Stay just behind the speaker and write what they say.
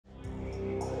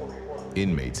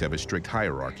Inmates have a strict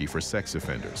hierarchy for sex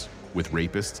offenders, with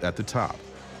rapists at the top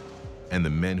and the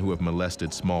men who have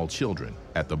molested small children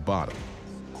at the bottom.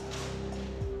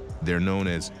 They're known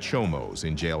as chomos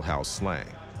in jailhouse slang.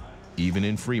 Even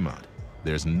in Fremont,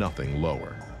 there's nothing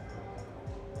lower.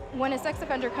 When a sex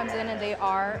offender comes in and they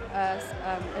are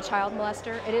a child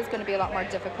molester, it is going to be a lot more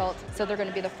difficult. So they're going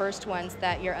to be the first ones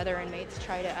that your other inmates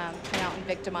try to come out and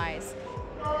victimize.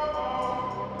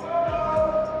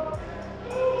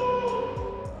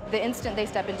 The instant they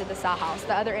step into the cell house,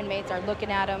 the other inmates are looking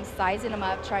at them, sizing them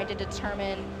up, trying to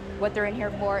determine what they're in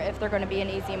here for, if they're going to be an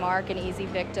easy mark, an easy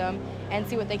victim, and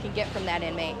see what they can get from that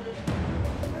inmate.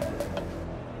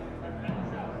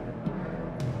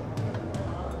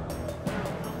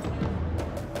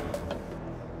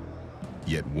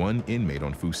 Yet one inmate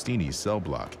on Fustini's cell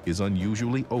block is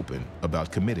unusually open about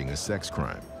committing a sex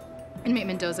crime. Inmate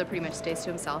Mendoza pretty much stays to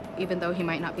himself. Even though he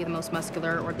might not be the most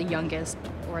muscular or the youngest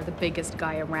or the biggest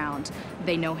guy around,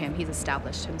 they know him. He's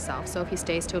established himself. So if he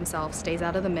stays to himself, stays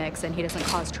out of the mix, and he doesn't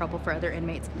cause trouble for other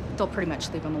inmates, they'll pretty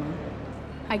much leave him alone.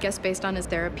 I guess based on his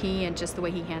therapy and just the way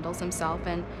he handles himself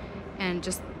and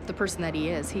just the person that he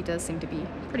is, he does seem to be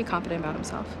pretty confident about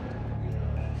himself.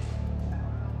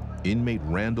 Inmate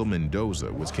Randall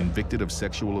Mendoza was convicted of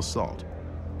sexual assault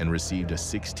and received a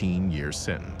 16-year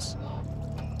sentence.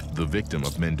 The victim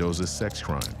of Mendoza's sex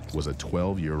crime was a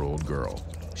 12-year-old girl.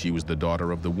 She was the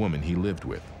daughter of the woman he lived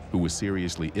with, who was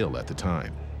seriously ill at the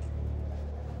time.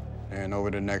 And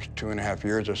over the next 2.5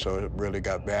 years or so, it really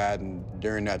got bad. And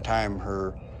during that time,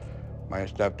 my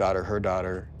stepdaughter, her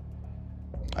daughter,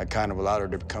 I kind of allowed her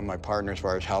to become my partner as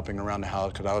far as helping around the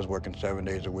house, because I was working 7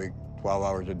 days a week, 12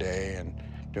 hours a day, and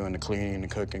doing the cleaning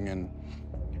and cooking.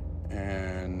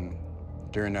 And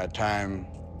during that time,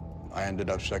 I ended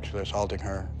up sexually assaulting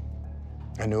her.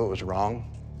 I knew it was wrong,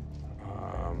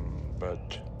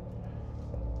 but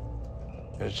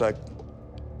it's like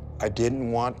I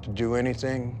didn't want to do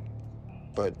anything,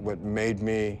 but what made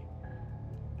me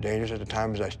dangerous at the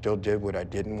time is I still did what I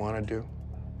didn't want to do.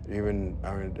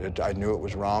 I knew it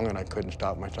was wrong and I couldn't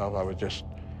stop myself. I was just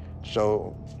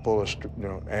so full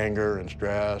of anger and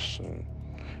stress and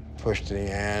pushed to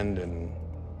the end, and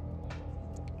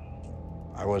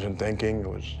I wasn't thinking. It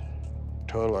was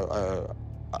total.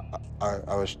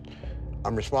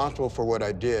 I'm responsible for what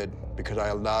I did because I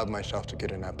allowed myself to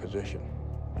get in that position.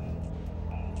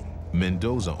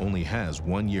 Mendoza only has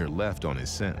 1 year left on his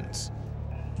sentence,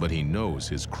 but he knows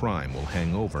his crime will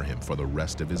hang over him for the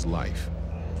rest of his life.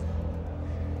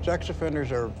 Sex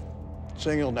offenders are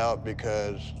singled out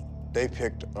because they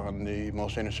picked on the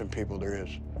most innocent people there is.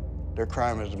 Their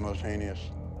crime is the most heinous.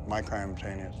 My crime is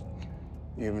heinous.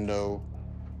 Even though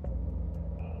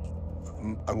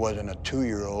I wasn't a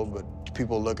 2-year-old, but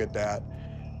people look at that.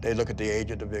 They look at the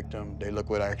age of the victim. They look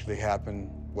what actually happened,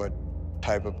 what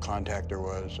type of contact there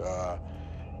was.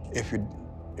 If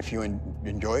you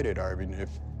enjoyed it, or if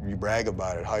you brag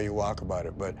about it, how you walk about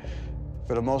it. But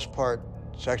for the most part,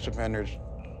 sex offenders,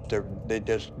 they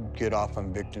just get off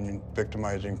on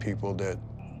victimizing people that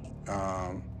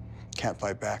can't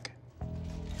fight back.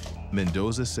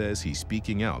 Mendoza says he's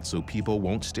speaking out so people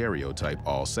won't stereotype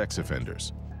all sex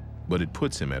offenders, but it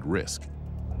puts him at risk.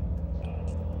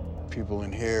 People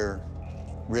in here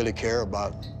really care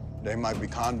about, they might be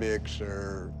convicts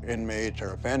or inmates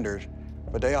or offenders,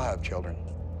 but they all have children.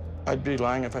 I'd be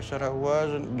lying if I said I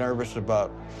wasn't nervous about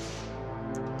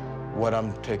what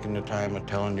I'm taking the time of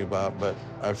telling you about, but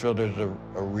I feel there's a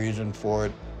reason for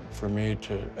it, for me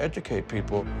to educate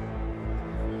people.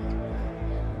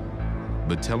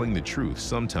 But telling the truth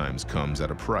sometimes comes at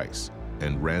a price,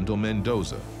 and Randall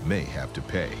Mendoza may have to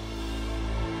pay.